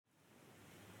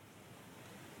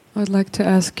I'd like to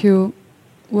ask you,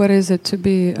 what is it to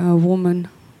be a woman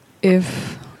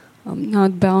if I'm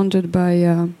not bounded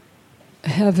by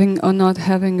having or not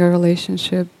having a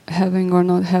relationship, having or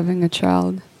not having a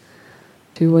child?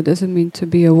 What does it mean to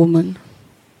be a woman?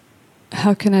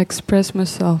 How can I express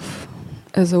myself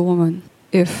as a woman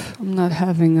if I'm not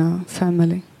having a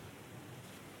family?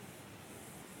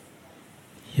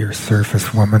 Your surface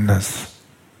womanness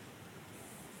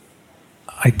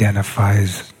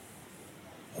identifies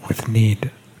with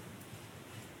need.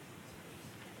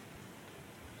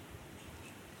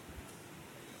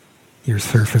 Your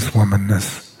surface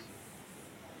womanness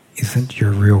isn't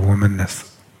your real womanness.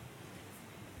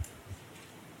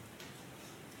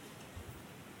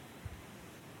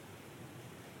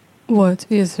 What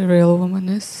is a real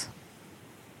womanness?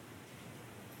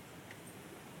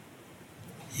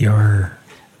 Your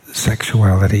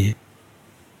sexuality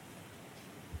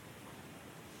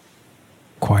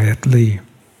quietly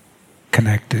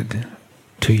connected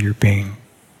to your being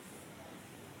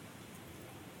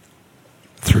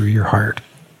through your heart,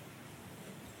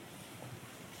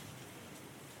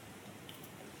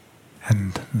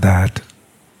 and that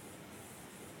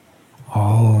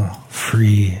all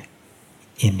free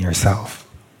in yourself.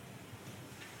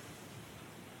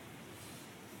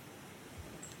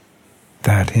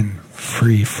 That in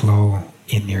free flow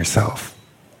in yourself.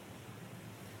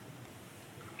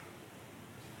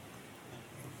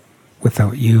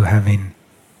 Without you having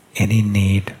any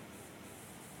need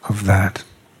of that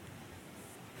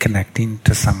connecting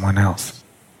to someone else.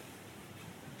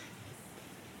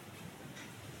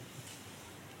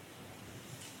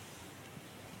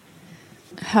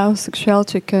 How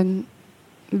sexuality can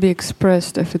be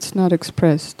expressed if it's not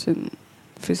expressed in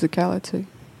physicality?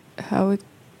 How it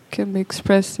can be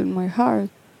expressed in my heart?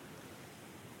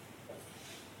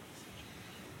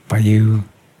 By you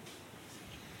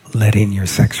letting your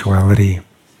sexuality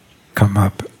come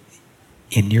up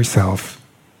in yourself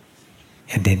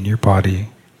and in your body,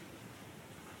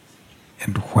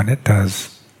 and when it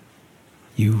does,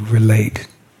 you relate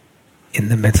in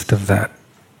the midst of that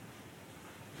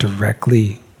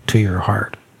directly to your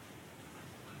heart.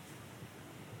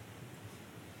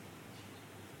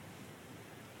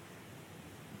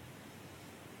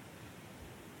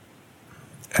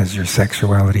 As your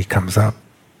sexuality comes up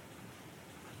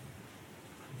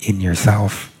in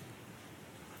yourself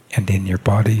and in your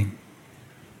body,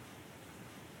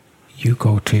 you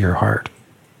go to your heart.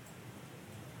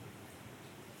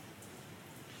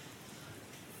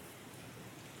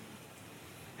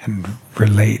 And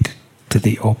relate to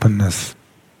the openness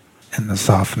and the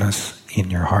softness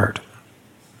in your heart.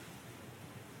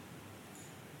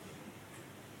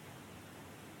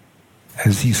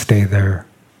 As you stay there,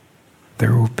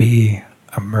 there will be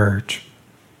a merge,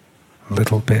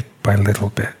 little bit by little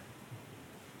bit,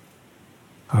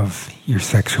 of your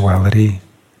sexuality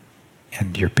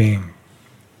and your being.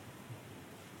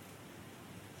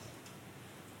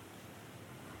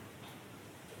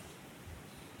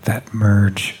 That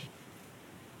merge,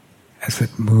 as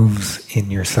it moves in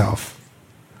yourself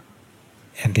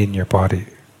and in your body,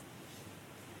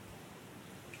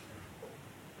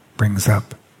 brings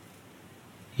up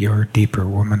your deeper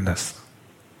womanness.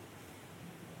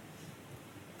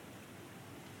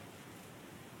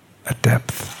 A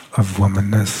depth of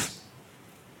womanness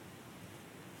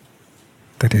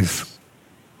that is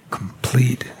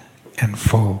complete and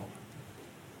full.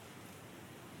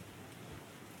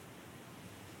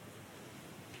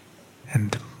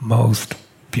 And most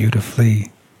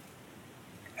beautifully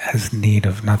has need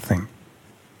of nothing.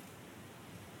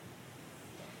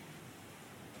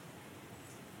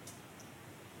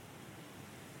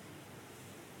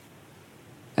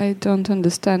 I don't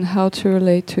understand how to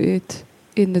relate to it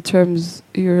in the terms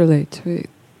you relate to it.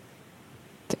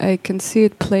 I can see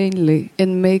it plainly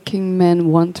in making men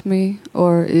want me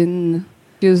or in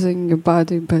using your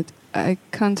body, but I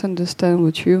can't understand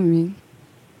what you mean.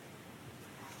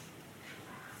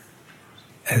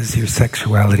 As your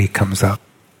sexuality comes up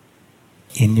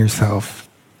in yourself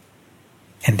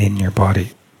and in your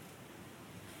body,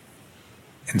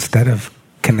 instead of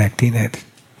connecting it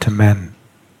to men,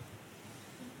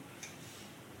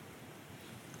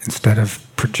 instead of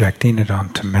projecting it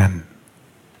onto men,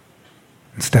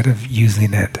 instead of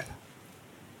using it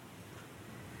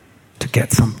to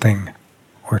get something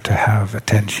or to have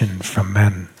attention from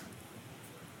men,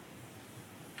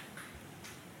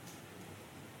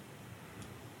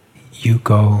 you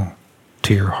go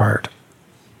to your heart.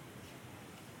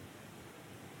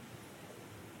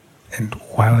 And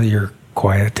while you're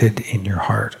quieted in your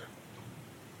heart,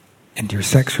 and your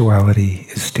sexuality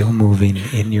is still moving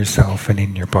in yourself and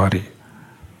in your body,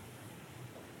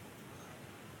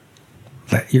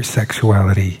 let your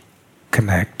sexuality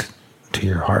connect to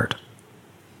your heart.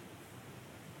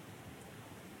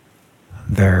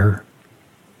 There,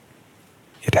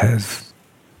 it has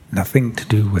nothing to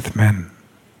do with men.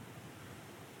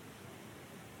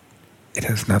 It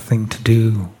has nothing to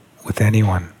do with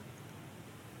anyone.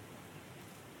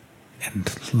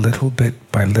 And little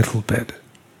bit by little bit,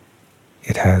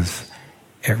 it has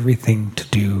everything to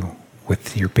do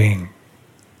with your being.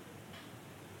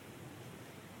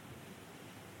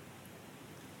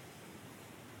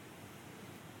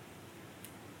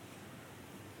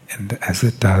 And as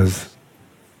it does,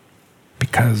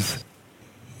 because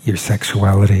your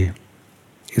sexuality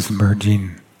is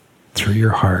merging through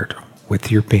your heart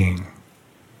with your being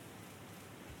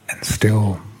and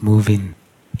still moving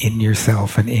in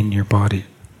yourself and in your body,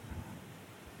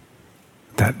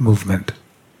 that movement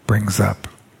brings up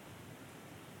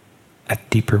a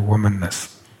deeper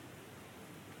womanness.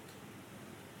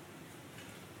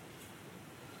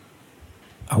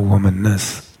 A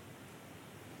womanness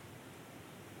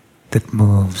that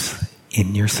moves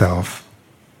in yourself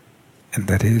and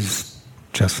that is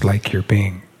just like your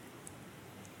being.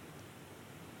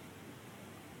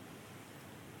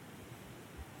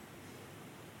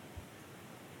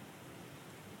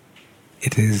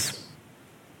 It is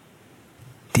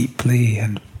deeply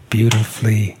and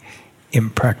beautifully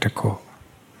impractical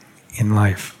in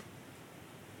life.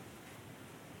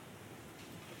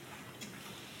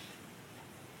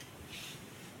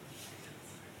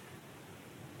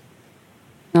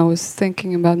 I was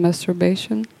thinking about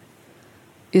masturbation.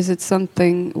 Is it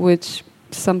something which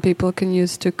some people can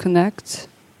use to connect?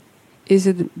 Is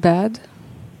it bad?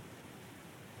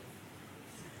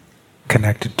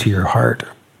 Connected to your heart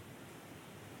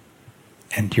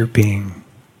and your being,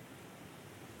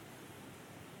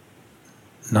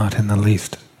 not in the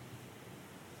least.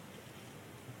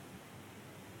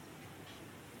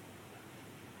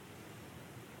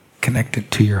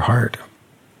 Connected to your heart,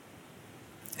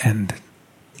 and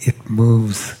it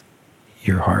moves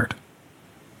your heart.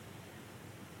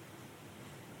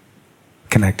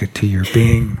 Connected to your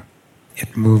being,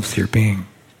 it moves your being.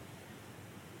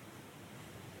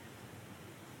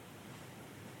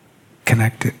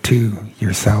 Connected to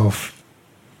yourself,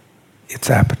 its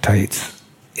appetites,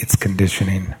 its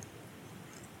conditioning,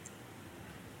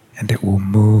 and it will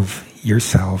move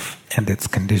yourself and its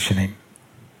conditioning.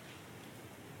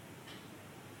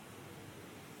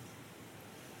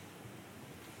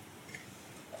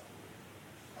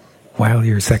 While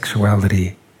your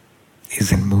sexuality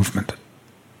is in movement,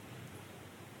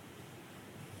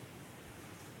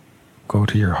 go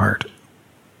to your heart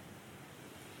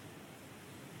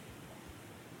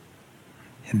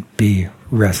and be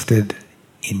rested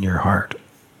in your heart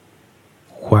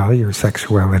while your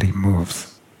sexuality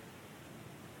moves.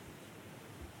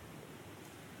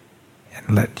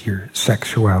 And let your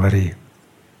sexuality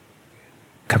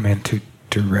come into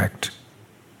direct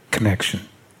connection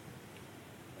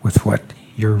with what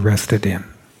you're rested in.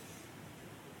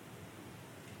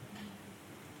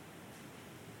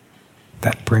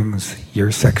 That brings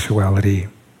your sexuality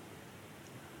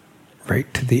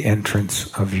right to the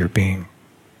entrance of your being.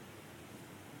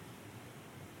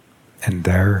 And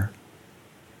there,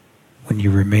 when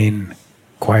you remain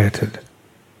quieted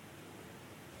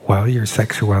while your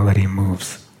sexuality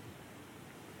moves,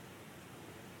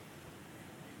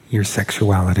 your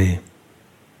sexuality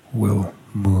will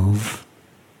move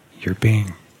your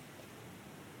being.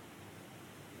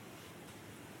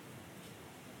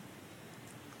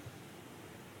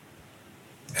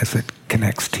 As it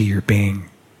connects to your being,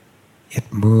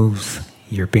 it moves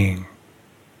your being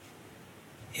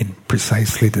in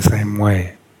precisely the same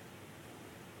way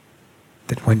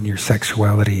that when your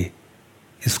sexuality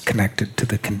is connected to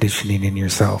the conditioning in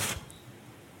yourself,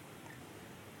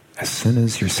 as soon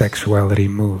as your sexuality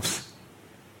moves,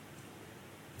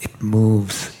 it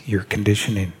moves your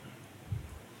conditioning.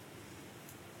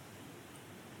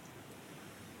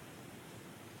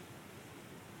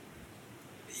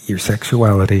 Your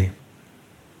sexuality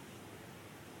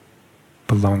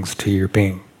belongs to your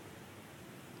being.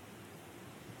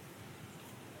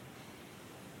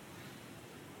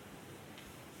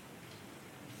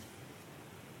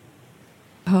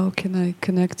 How can I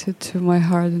connect it to my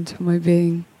heart and to my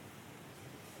being?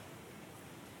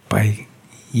 By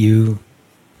you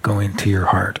going to your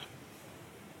heart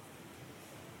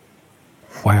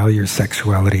while your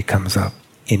sexuality comes up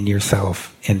in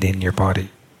yourself and in your body.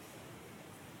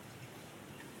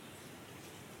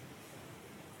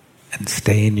 And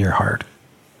stay in your heart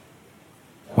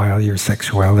while your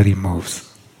sexuality moves.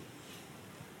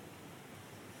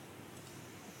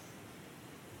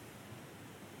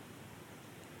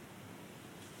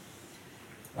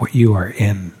 what you are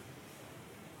in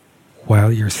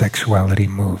while your sexuality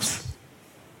moves.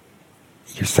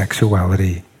 Your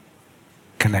sexuality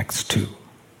connects to.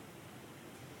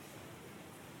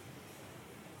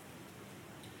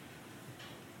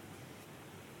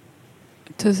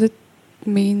 Does it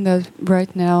mean that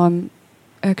right now I'm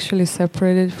actually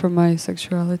separated from my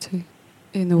sexuality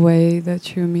in the way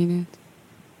that you mean it?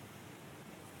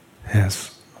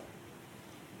 Yes.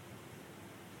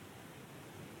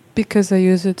 Because I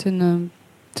use it in a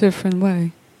different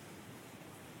way.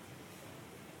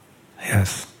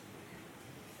 Yes.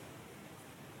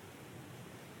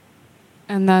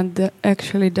 And that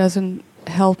actually doesn't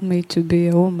help me to be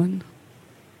a woman.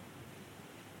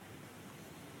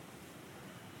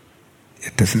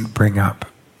 It doesn't bring up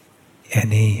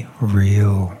any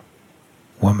real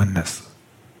womanness.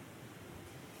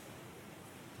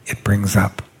 It brings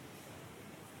up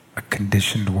a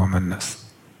conditioned womanness.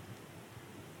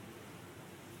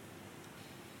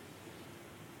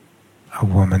 A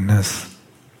womanness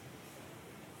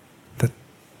that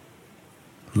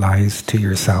lies to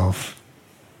yourself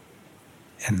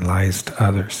and lies to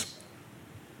others.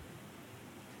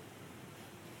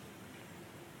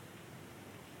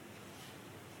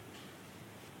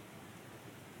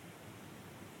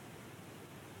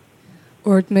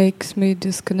 Or it makes me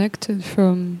disconnected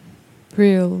from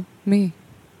real me.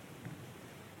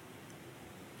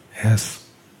 Yes.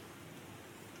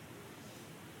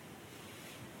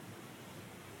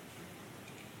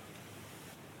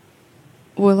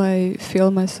 Will I feel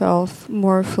myself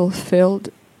more fulfilled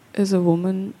as a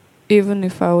woman, even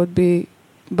if I would be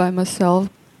by myself?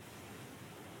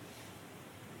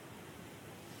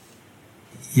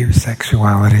 Your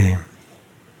sexuality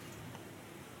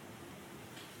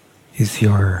is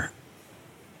your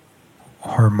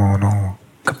hormonal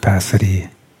capacity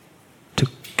to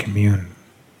commune.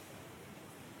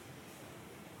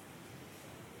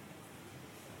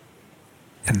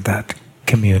 And that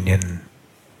communion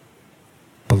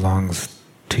belongs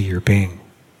to your being.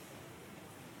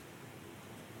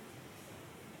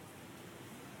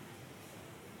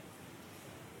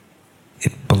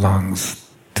 It belongs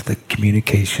to the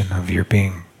communication of your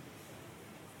being.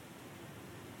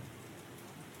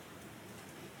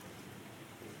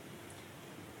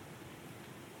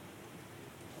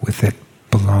 With it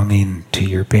belonging to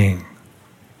your being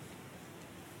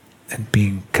and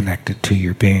being connected to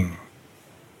your being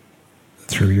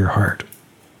through your heart.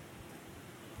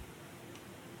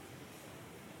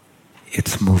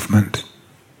 Its movement,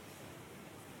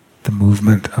 the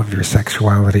movement of your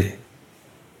sexuality,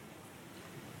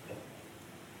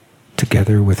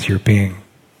 together with your being,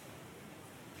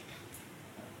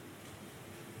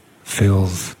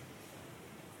 fills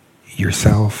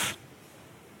yourself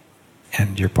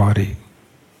and your body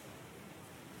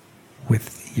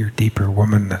with your deeper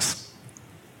womanness.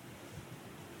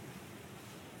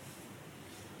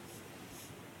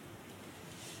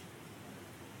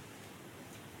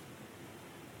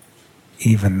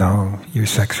 Even though your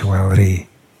sexuality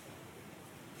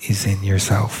is in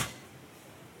yourself,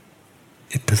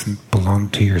 it doesn't belong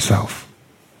to yourself.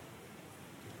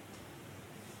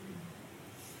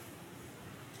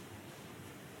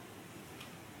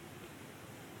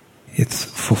 Its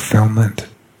fulfillment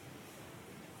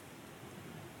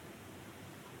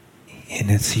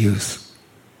in its use,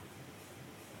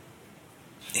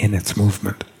 in its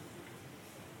movement,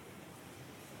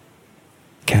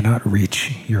 cannot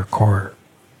reach your core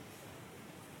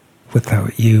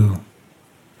without you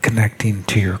connecting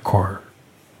to your core,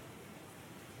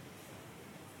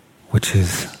 which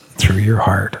is through your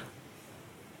heart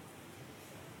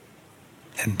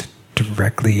and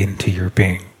directly into your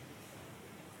being.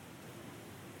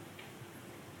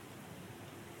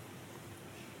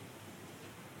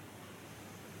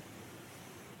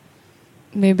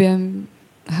 Maybe I'm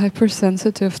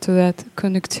hypersensitive to that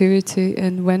connectivity,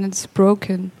 and when it's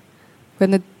broken,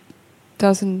 when it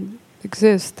doesn't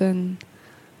exist, then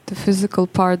the physical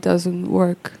part doesn't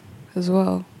work as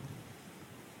well.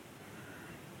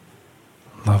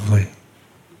 Lovely.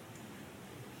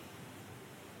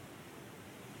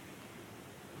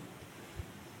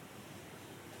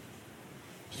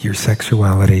 Your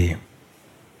sexuality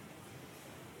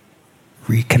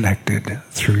reconnected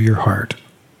through your heart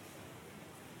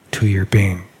to your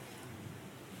being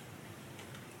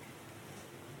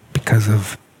because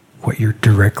of what you're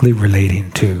directly relating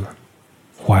to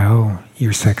while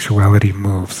your sexuality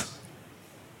moves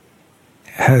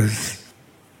has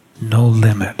no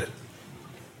limit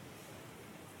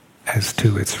as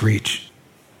to its reach.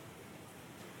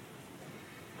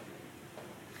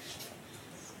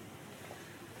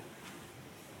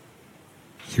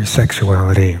 Your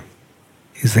sexuality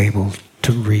is able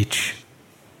to reach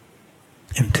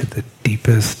into the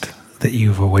deepest that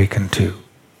you've awakened to.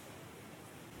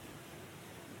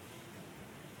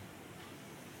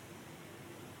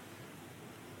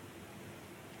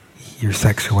 Your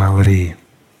sexuality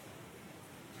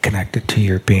connected to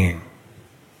your being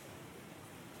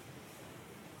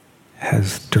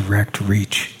has direct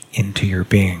reach into your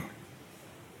being.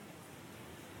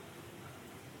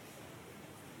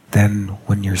 Then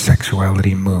when your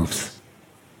sexuality moves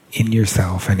in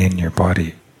yourself and in your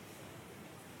body,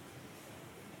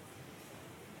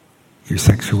 your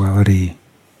sexuality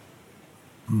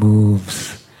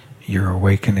moves your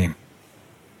awakening.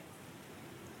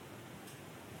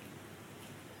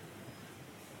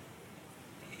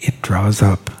 It draws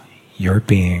up your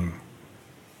being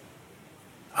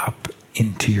up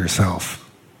into yourself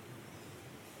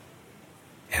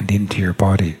and into your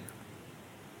body.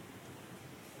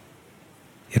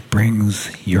 It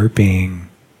brings your being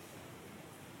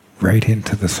right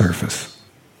into the surface.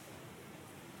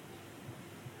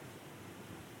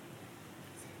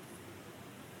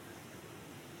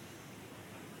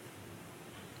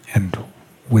 And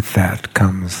with that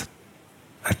comes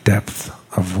a depth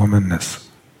of womanness.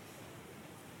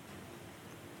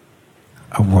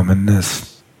 A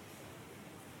womanness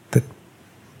that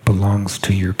belongs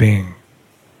to your being.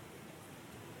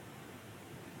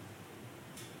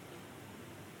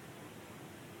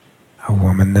 A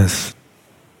womanness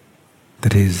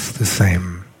that is the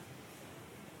same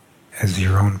as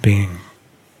your own being.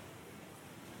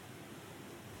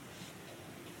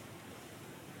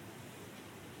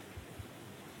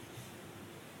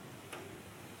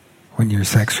 When your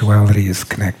sexuality is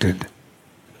connected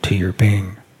to your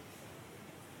being,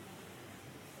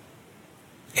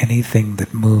 anything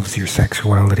that moves your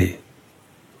sexuality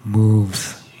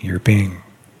moves your being.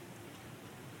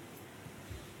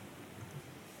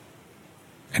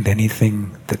 And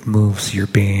anything that moves your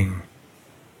being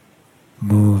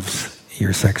moves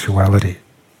your sexuality.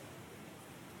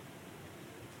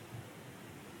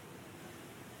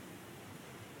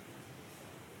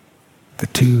 The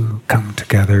two come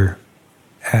together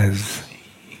as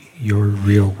your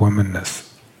real womanness.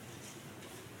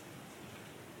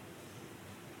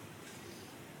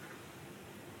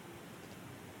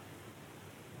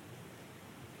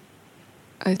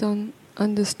 I don't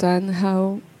understand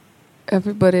how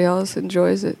everybody else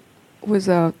enjoys it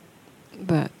without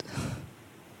that.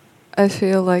 I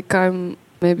feel like I'm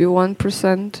maybe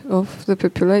 1% of the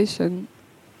population.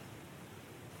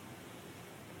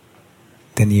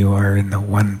 Then you are in the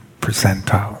 1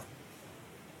 percentile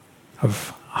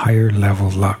of higher level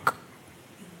luck.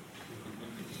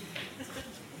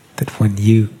 That when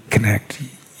you connect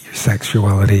your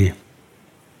sexuality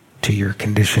to your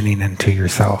conditioning and to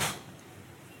yourself,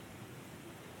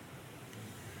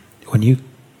 when you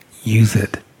use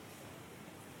it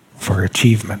for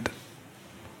achievement,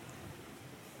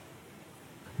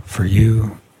 for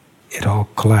you, it all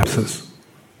collapses.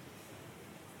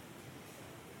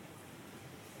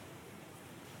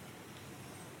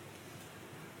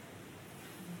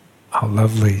 How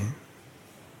lovely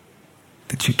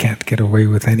that you can't get away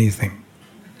with anything.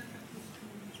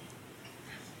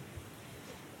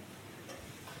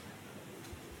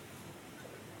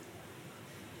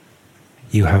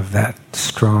 You have that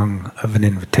strong of an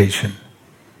invitation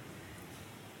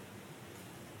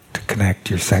to connect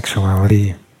your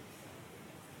sexuality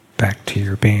back to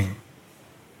your being.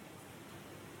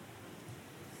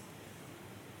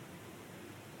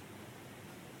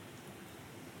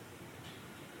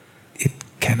 It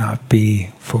cannot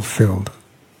be fulfilled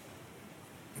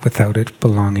without it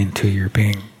belonging to your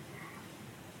being.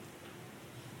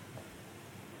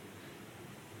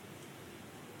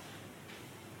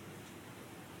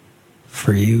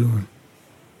 For you,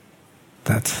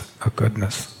 that's a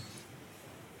goodness.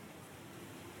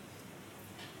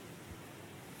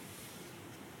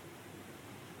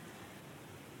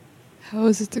 How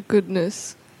is it a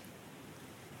goodness?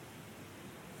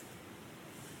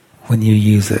 When you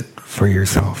use it for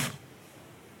yourself.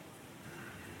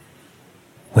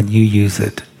 When you use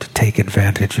it to take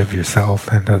advantage of yourself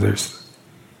and others,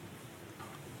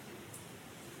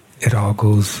 it all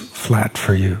goes flat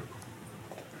for you.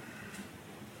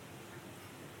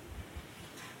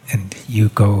 And you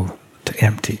go to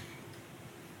empty.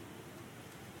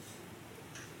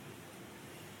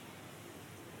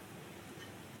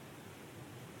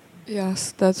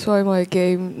 Yes, that's why my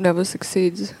game never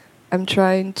succeeds. I'm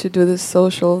trying to do this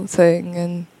social thing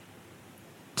and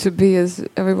to be as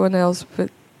everyone else, but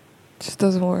it just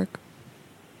doesn't work.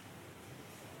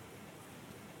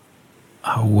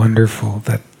 How wonderful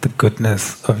that the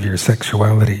goodness of your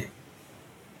sexuality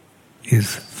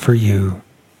is for you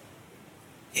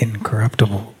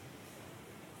incorruptible.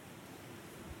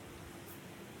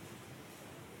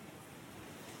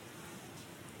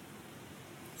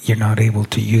 You're not able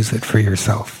to use it for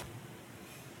yourself.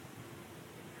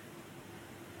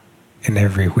 In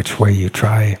every which way you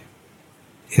try,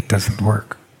 it doesn't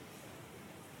work.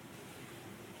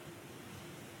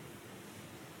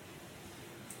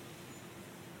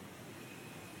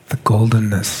 The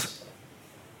goldenness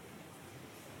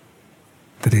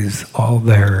that is all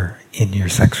there in your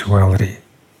sexuality,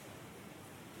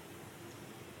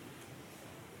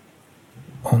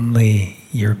 only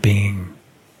your being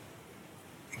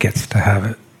gets to have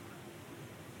it.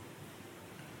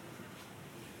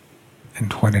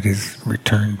 And when it is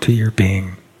returned to your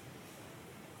being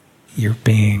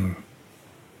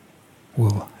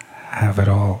will have it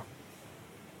all.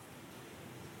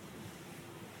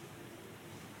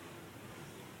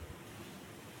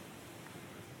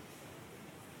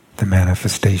 The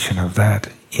manifestation of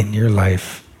that in your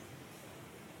life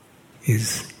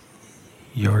is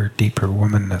your deeper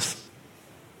womanness.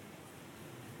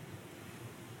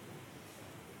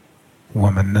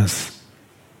 Womanness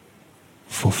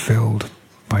fulfilled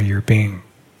by your being.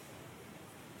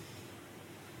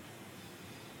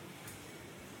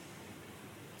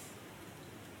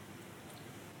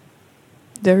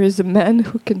 There is a man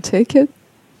who can take it?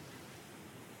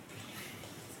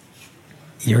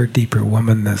 Your deeper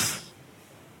womanness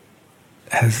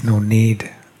has no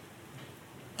need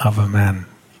of a man.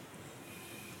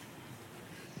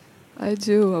 I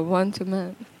do. I want a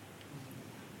man.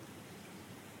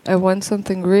 I want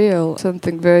something real,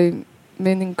 something very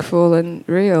meaningful and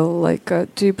real, like a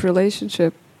deep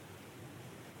relationship.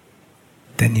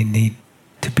 Then you need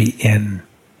to be in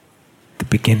the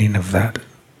beginning of that.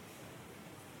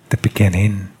 The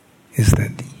beginning is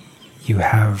that you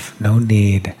have no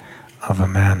need of a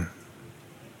man.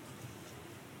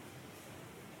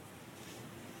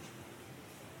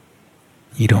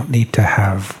 You don't need to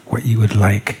have what you would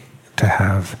like to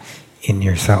have in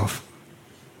yourself.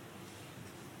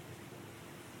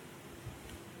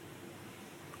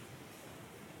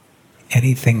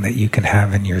 Anything that you can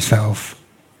have in yourself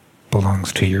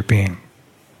belongs to your being.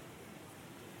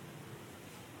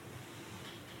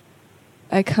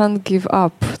 I can't give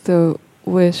up the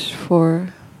wish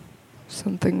for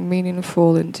something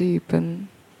meaningful and deep and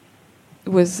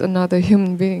with another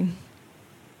human being.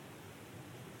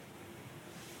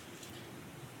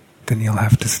 Then you'll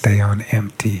have to stay on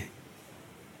empty,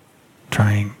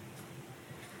 trying.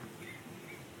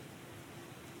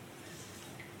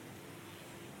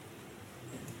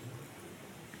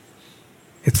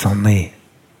 It's only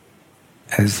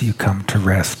as you come to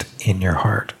rest in your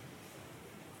heart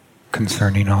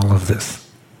concerning all of this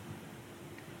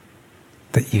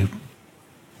that you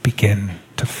begin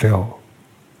to fill.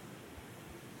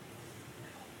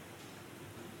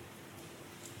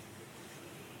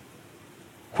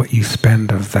 What you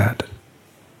spend of that,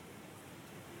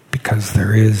 because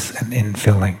there is an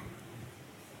infilling,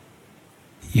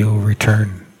 you'll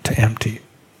return to empty.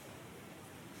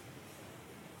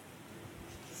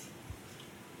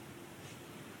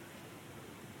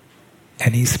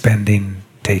 Any spending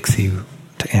takes you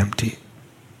to empty.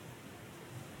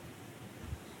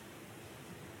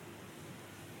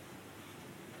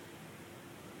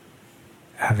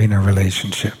 Having a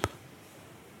relationship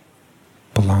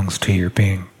belongs to your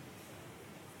being.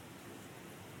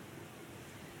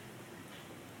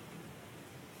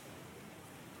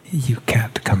 You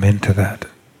can't come into that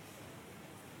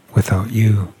without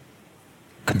you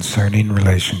concerning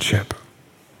relationship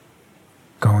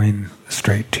going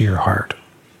straight to your heart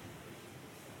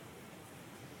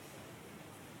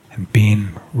and being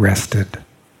rested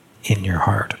in your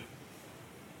heart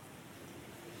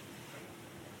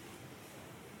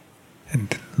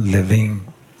and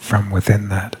living from within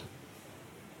that.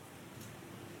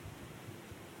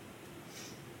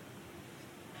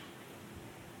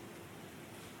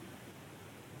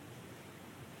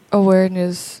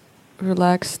 Awareness,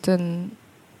 relaxed and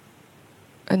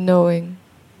knowing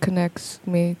connects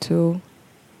me to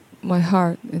my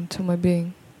heart and to my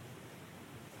being.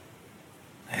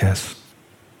 Yes.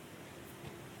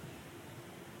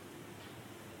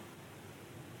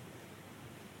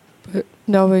 But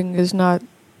knowing is not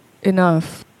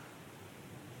enough.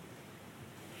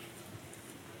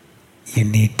 You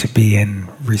need to be in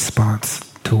response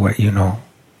to what you know.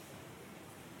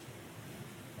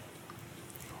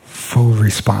 Full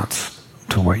response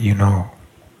to what you know.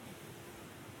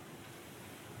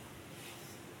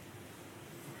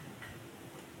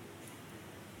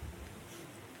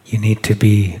 You need to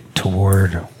be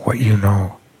toward what you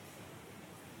know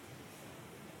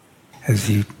as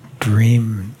you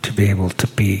dream to be able to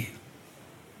be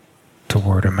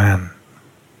toward a man.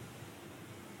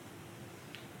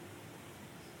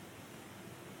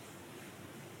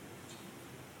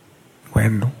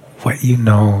 When what you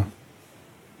know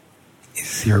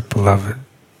is your beloved,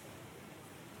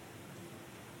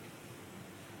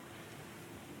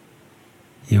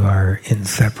 you are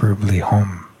inseparably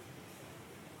home,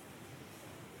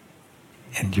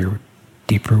 and your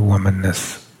deeper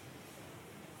womanness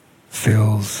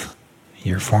fills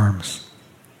your forms.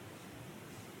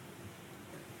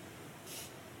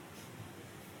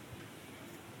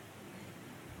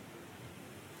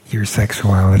 Your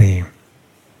sexuality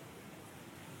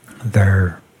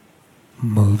there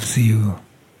moves you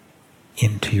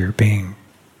into your being.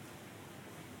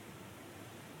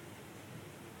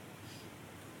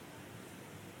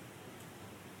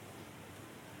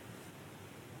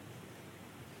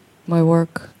 My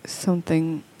work is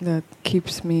something that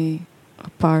keeps me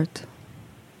apart.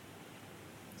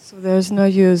 So there's no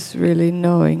use really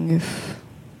knowing if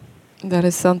that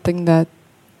is something that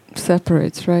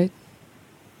separates, right?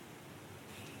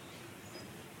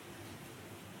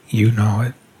 You know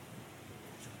it.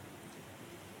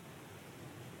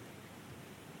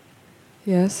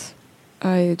 Yes.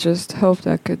 I just hoped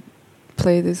I could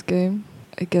play this game.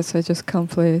 I guess I just can't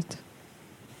play it.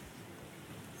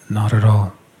 Not at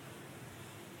all.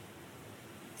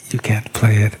 You can't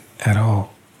play it at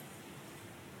all.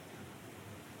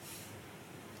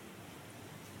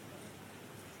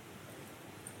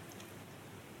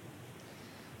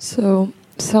 So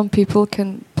some people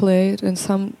can play it and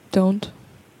some don't.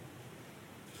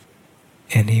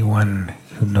 Anyone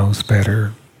who knows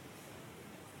better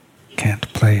can't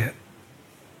play it.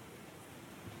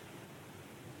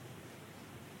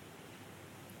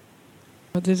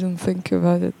 I didn't think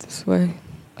about it this way.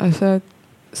 I thought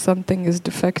something is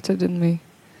defected in me.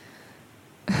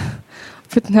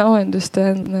 But now I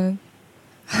understand that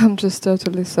I'm just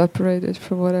totally separated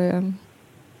from what I am.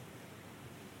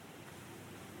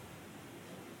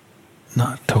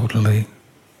 Not totally,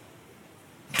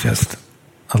 just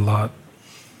a lot.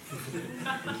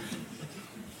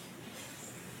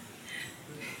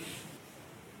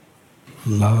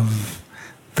 Love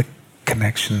the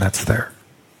connection that's there.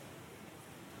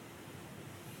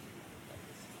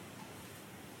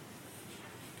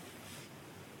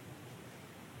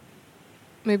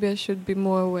 Maybe I should be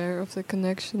more aware of the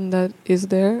connection that is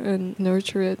there and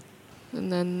nurture it,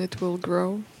 and then it will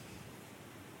grow.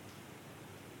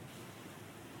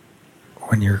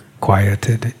 When you're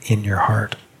quieted in your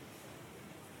heart,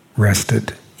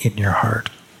 rested in your heart,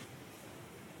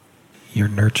 you're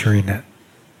nurturing it.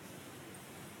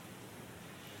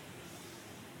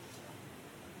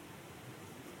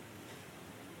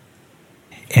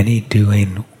 Any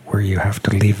doing where you have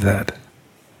to leave that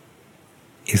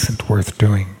isn't worth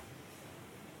doing.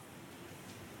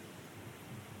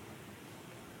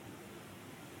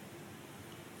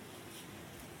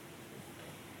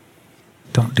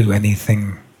 Don't do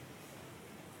anything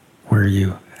where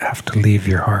you have to leave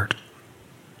your heart.